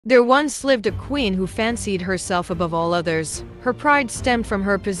There once lived a queen who fancied herself above all others. Her pride stemmed from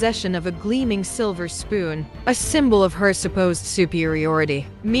her possession of a gleaming silver spoon, a symbol of her supposed superiority.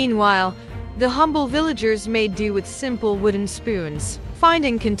 Meanwhile, the humble villagers made do with simple wooden spoons,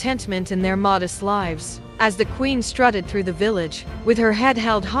 finding contentment in their modest lives. As the queen strutted through the village, with her head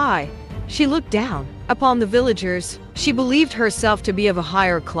held high, she looked down upon the villagers. She believed herself to be of a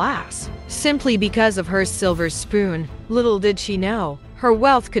higher class, simply because of her silver spoon. Little did she know, her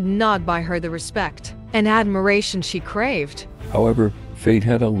wealth could not buy her the respect and admiration she craved. However, fate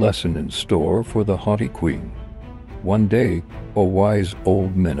had a lesson in store for the haughty queen. One day, a wise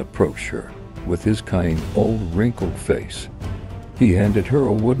old man approached her with his kind old wrinkled face. He handed her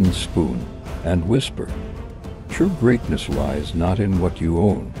a wooden spoon and whispered, "True greatness lies not in what you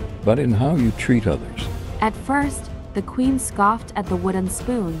own, but in how you treat others." At first, the queen scoffed at the wooden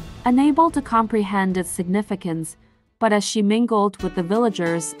spoon, unable to comprehend its significance, but as she mingled with the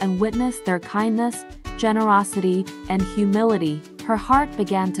villagers and witnessed their kindness, generosity, and humility, her heart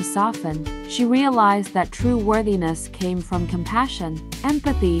began to soften. She realized that true worthiness came from compassion,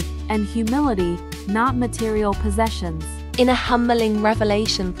 empathy, and humility, not material possessions. In a humbling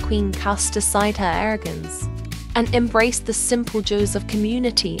revelation, the queen cast aside her arrogance and embraced the simple joys of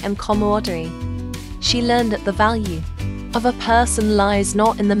community and camaraderie. She learned that the value of a person lies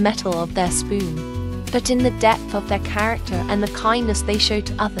not in the metal of their spoon, but in the depth of their character and the kindness they show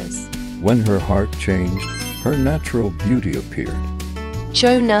to others. When her heart changed, her natural beauty appeared,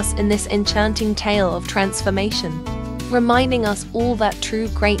 showing us in this enchanting tale of transformation, reminding us all that true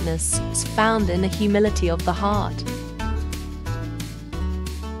greatness is found in the humility of the heart.